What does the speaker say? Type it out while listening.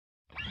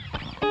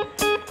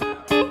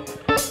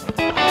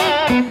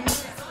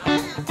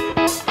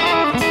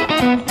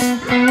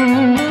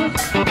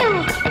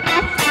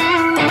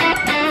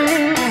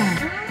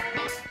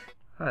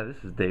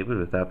is David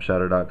with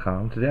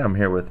AppShadow.com. Today I'm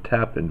here with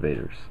Tap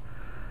Invaders.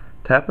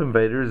 Tap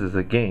Invaders is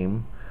a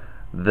game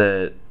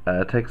that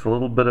takes a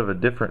little bit of a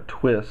different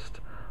twist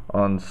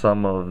on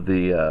some of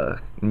the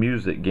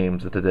music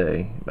games of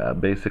today.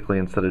 Basically,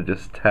 instead of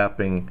just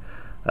tapping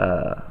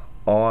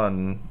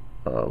on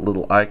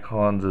little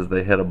icons as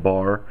they hit a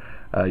bar,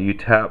 you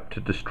tap to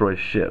destroy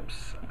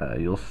ships.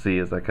 You'll see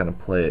as I kind of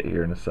play it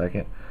here in a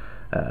second.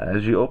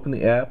 As you open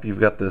the app,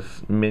 you've got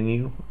this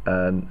menu,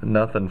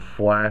 nothing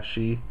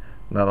flashy,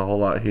 not a whole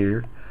lot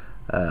here,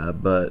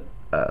 but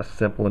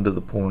simple and to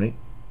the point.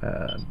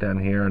 Down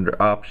here under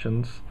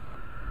options,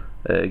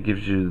 it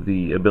gives you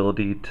the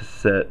ability to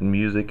set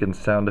music and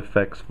sound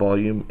effects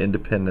volume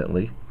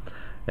independently,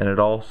 and it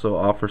also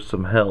offers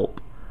some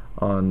help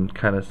on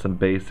kind of some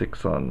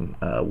basics on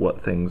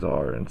what things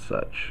are and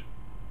such.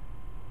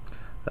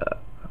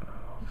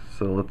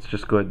 So let's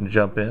just go ahead and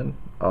jump in.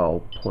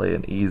 I'll play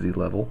an easy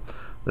level.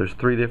 There's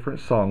 3 different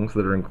songs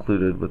that are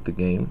included with the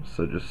game,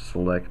 so just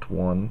select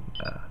one,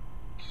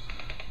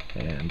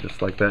 and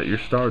just like that you're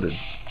started.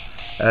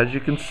 As you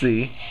can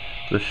see,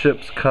 the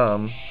ships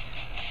come,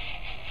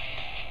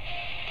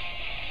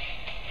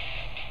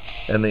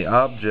 and the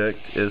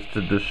object is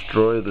to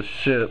destroy the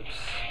ships,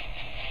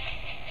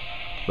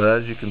 but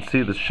as you can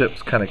see, the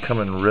ships kind of come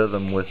in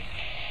rhythm with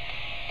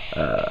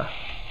the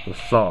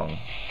song.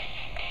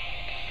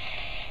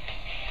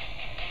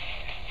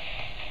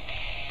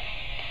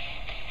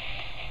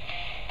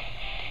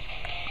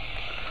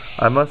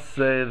 I must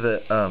say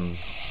that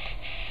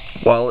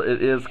while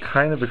it is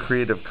kind of a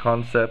creative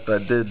concept, I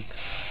did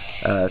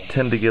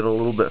tend to get a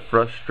little bit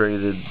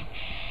frustrated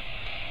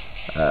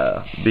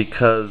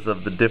because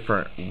of the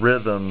different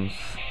rhythms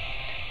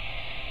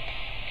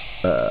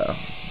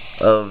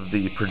of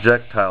the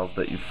projectiles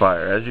that you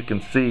fire. As you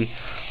can see,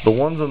 the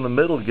ones in the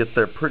middle get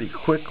there pretty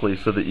quickly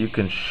so that you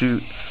can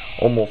shoot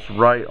almost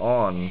right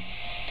on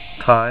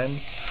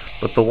time,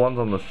 but the ones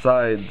on the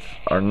sides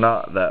are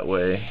not that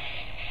way.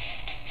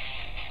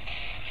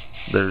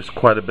 There's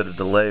quite a bit of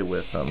delay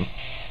with them.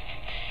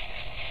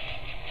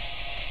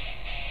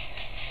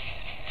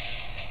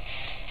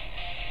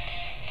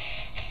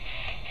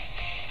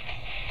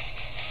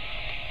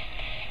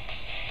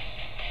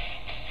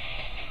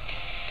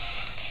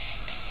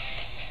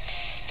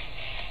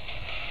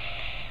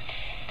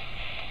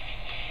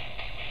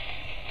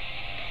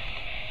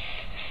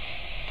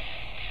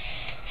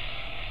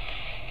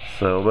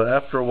 But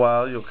after a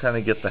while you'll kind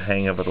of get the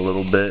hang of it a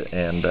little bit,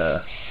 and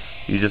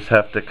you just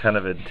have to kind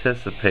of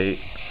anticipate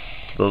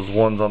those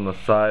ones on the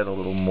side a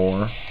little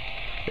more.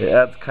 It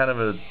adds kind of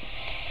a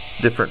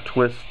different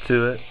twist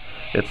to it.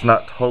 It's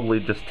not totally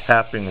just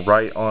tapping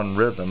right on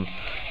rhythm.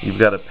 You've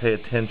got to pay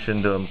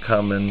attention to them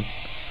coming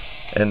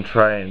and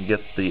try and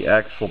get the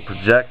actual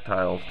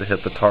projectiles to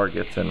hit the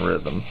targets in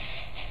rhythm.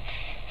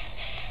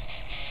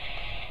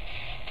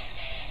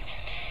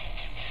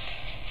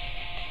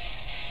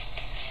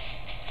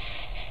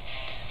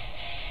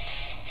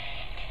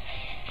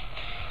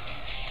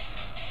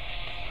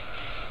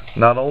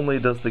 Not only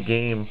does the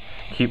game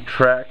keep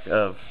track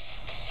of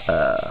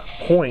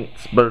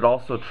points, but it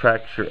also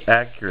tracks your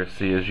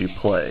accuracy as you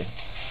play.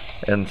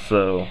 And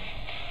so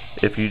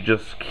if you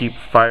just keep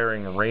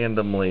firing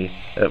randomly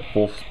at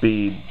full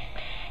speed,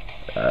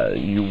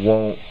 you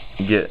won't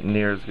get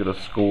near as good a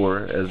score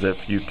as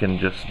if you can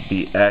just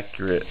be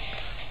accurate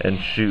and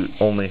shoot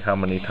only how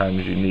many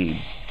times you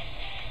need.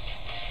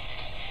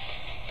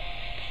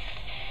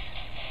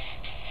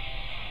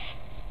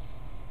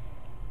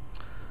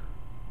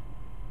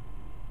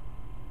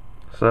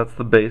 So that's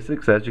the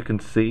basics. As you can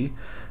see,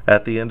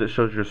 at the end it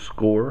shows your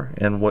score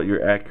and what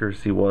your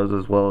accuracy was,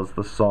 as well as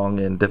the song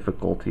and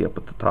difficulty up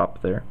at the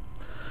top there.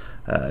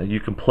 You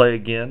can play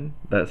again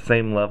that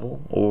same level,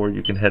 or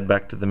you can head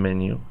back to the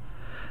menu.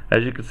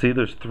 As you can see,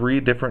 there's 3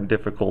 different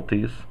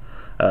difficulties.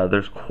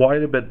 There's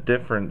quite a bit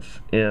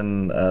difference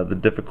in the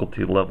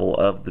difficulty level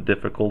of the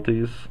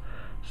difficulties.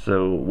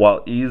 So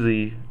while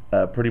easy,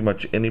 pretty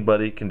much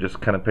anybody can just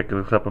kind of pick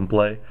this up and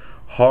play,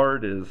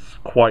 hard is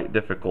quite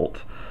difficult.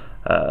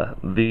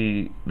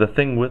 The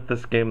thing with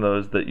this game though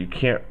is that you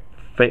can't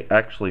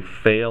actually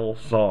fail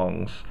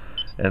songs,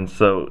 and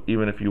so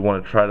even if you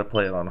want to try to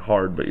play it on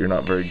hard but you're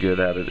not very good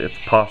at it, it's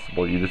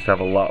possible. You just have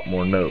a lot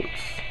more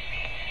notes.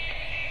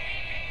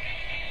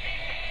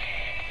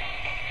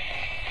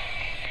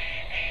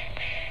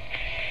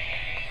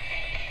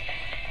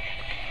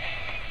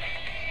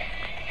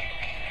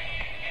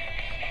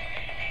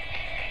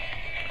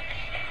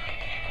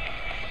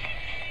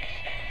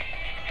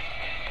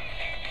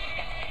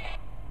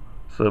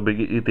 So we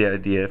get the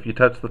idea. If you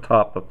touch the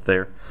top up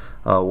there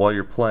while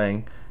you're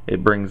playing,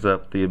 it brings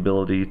up the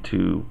ability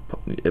to,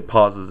 it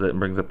pauses it and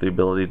brings up the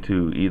ability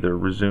to either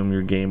resume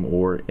your game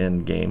or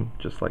end game,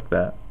 just like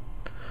that.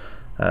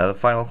 The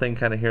final thing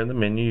kind of here in the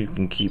menu, you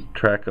can keep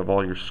track of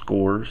all your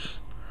scores.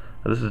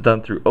 This is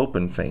done through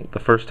OpenFaint. The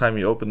first time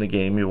you open the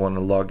game, you want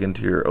to log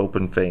into your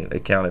OpenFaint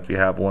account if you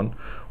have one,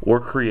 or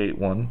create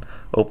one.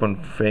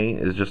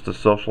 OpenFaint is just a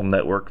social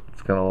network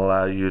that's going to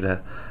allow you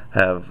to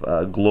have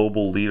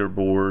global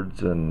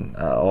leaderboards and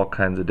all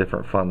kinds of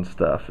different fun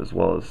stuff, as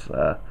well as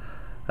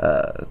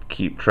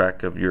keep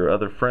track of your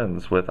other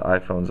friends with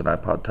iPhones and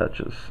iPod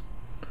Touches.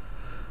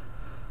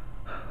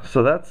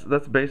 So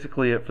that's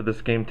basically it for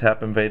this game,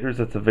 Tap Invaders.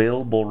 It's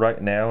available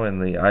right now in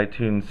the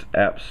iTunes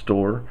App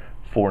Store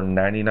for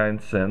 99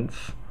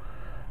 cents.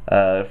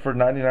 For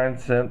 99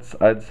 cents,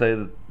 I'd say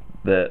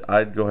that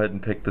I'd go ahead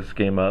and pick this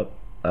game up,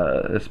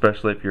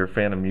 especially if you're a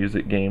fan of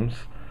music games.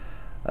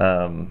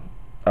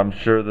 I'm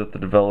sure that the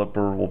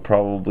developer will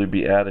probably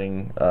be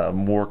adding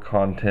more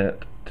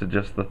content to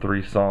just the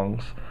 3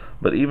 songs,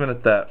 but even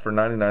at that, for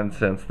 99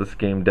 cents, this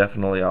game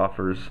definitely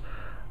offers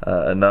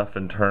enough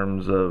in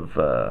terms of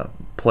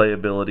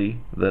playability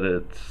that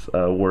it's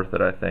worth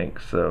it, I think.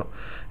 So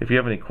if you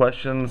have any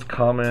questions,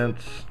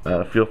 comments,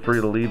 feel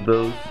free to leave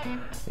those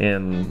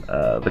in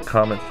the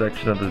comment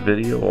section of the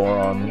video or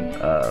on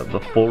the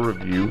full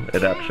review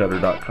at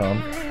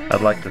appshutter.com.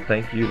 I'd like to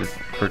thank you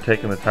for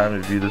taking the time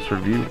to view this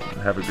review.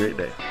 Have a great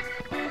day.